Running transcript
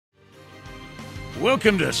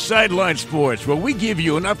Welcome to Sideline Sports, where we give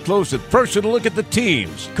you an up-close and personal look at the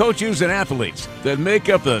teams, coaches, and athletes that make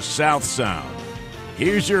up the South Sound.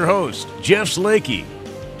 Here's your host, Jeff Slakey.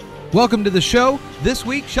 Welcome to the show. This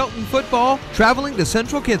week, Shelton football traveling to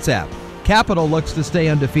Central Kitsap. Capital looks to stay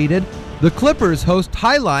undefeated. The Clippers host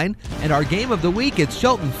Highline, and our game of the week, it's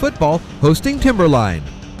Shelton football hosting Timberline.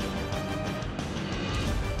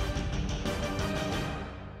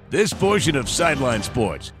 This portion of Sideline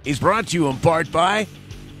Sports is brought to you in part by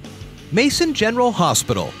Mason General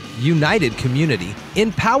Hospital, United Community,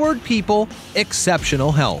 Empowered People,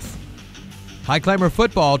 Exceptional Health. High Climber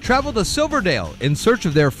football traveled to Silverdale in search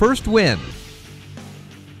of their first win.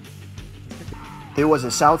 It was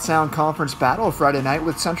a South Sound Conference battle Friday night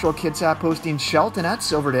with Central Kitsap hosting Shelton at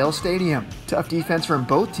Silverdale Stadium. Tough defense from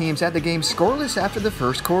both teams had the game scoreless after the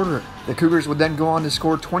first quarter. The Cougars would then go on to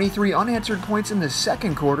score 23 unanswered points in the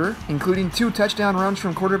second quarter, including 2 touchdown runs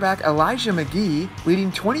from quarterback Elijah McGee,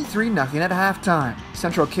 leading 23-0 at halftime.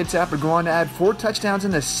 Central Kitsap would go on to add 4 touchdowns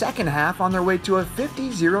in the second half on their way to a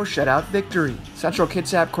 50-0 shutout victory. Central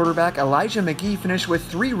Kitsap quarterback Elijah McGee finished with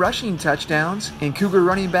 3 rushing touchdowns, and Cougar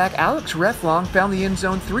running back Alex Reflong found the end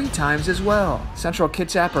zone 3 times as well. Central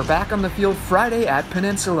Kitsap are back on the field Friday at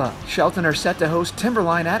Peninsula. Shelton are set to host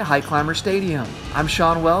Timberline at High Climber Stadium. I'm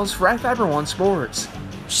Sean Wells for iFIBER Sports.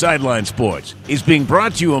 Sideline Sports is being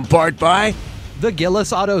brought to you in part by The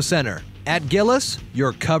Gillis Auto Center. At Gillis,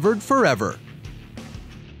 you're covered forever.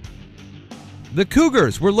 The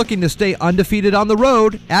Cougars were looking to stay undefeated on the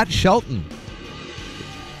road at Shelton.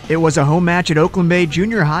 It was a home match at Oakland Bay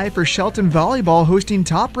Junior High for Shelton Volleyball hosting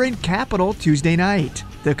top-ranked Capital Tuesday night.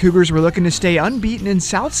 The Cougars were looking to stay unbeaten in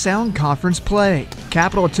South Sound Conference play.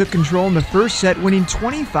 Capital took control in the first set, winning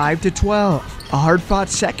 25-12. A hard-fought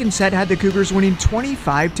second set had the Cougars winning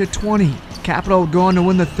 25-20. Capital would go on to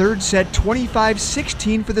win the third set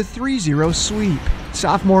 25-16 for the 3-0 sweep.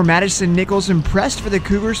 Sophomore Madison Nichols impressed for the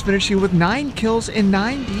Cougars, finishing with 9 kills and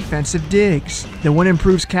 9 defensive digs. The win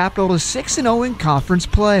improves Capital to 6-0 in conference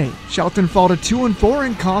play. Shelton fall to 2-4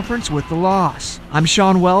 in conference with the loss. I'm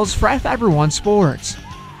Sean Wells for iFIBER Sports.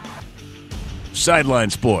 Sideline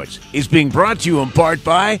Sports is being brought to you in part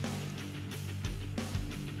by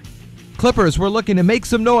Clippers were looking to make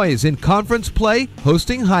some noise in conference play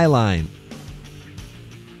hosting Highline.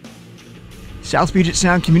 South Puget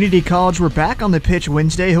Sound Community College were back on the pitch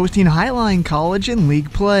Wednesday hosting Highline College in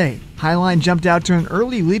league play. Highline jumped out to an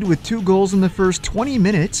early lead with 2 goals in the first 20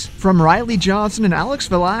 minutes from Riley Johnson and Alex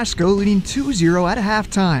Velasco, leading 2-0 at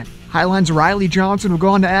halftime. Highline's Riley Johnson would go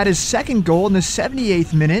on to add his second goal in the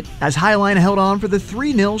 78th minute as Highline held on for the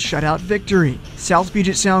 3-0 shutout victory. South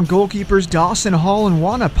Puget Sound goalkeepers Dawson Hall and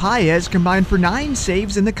Juana Paez combined for 9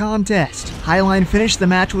 saves in the contest. Highline finished the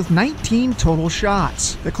match with 19 total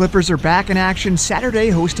shots. The Clippers are back in action Saturday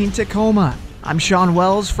hosting Tacoma. I'm Sean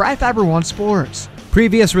Wells for iFIBER Sports.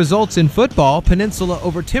 Previous results in football: Peninsula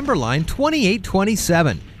over Timberline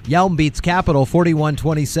 28-27. Yelm beats Capital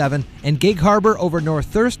 41-27, and Gig Harbor over North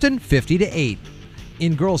Thurston 50-8.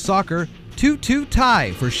 In girls soccer, 2-2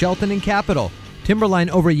 tie for Shelton and Capital. Timberline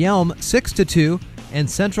over Yelm 6-2, and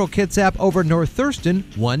Central Kitsap over North Thurston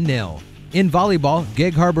 1-0. In volleyball,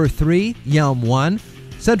 Gig Harbor 3, Yelm 1.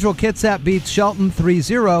 Central Kitsap beats Shelton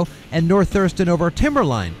 3-0, and North Thurston over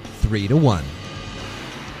Timberline 3-1.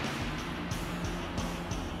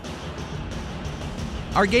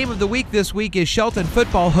 Our game of the week this week is Shelton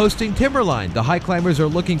football hosting Timberline. The High Climbers are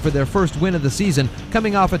looking for their first win of the season,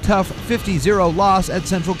 coming off a tough 50-0 loss at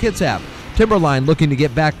Central Kitsap. Timberline looking to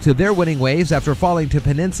get back to their winning ways after falling to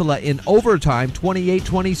Peninsula in overtime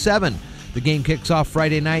 28-27. The game kicks off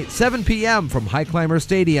Friday night, 7 p.m. from High Climber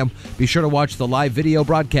Stadium. Be sure to watch the live video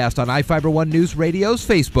broadcast on iFIBER News Radio's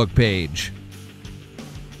Facebook page.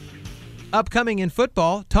 Upcoming in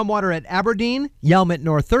football, Tumwater at Aberdeen, Yelm at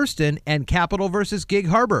North Thurston, and Capital versus Gig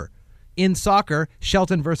Harbor. In soccer,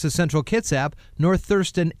 Shelton versus Central Kitsap, North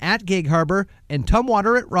Thurston at Gig Harbor, and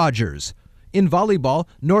Tumwater at Rogers. In volleyball,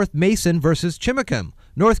 North Mason versus Chimacum,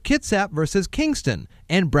 North Kitsap versus Kingston,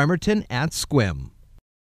 and Bremerton at Squim.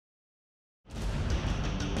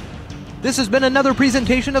 This has been another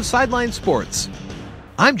presentation of Sideline Sports.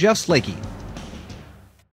 I'm Jeff Slakey.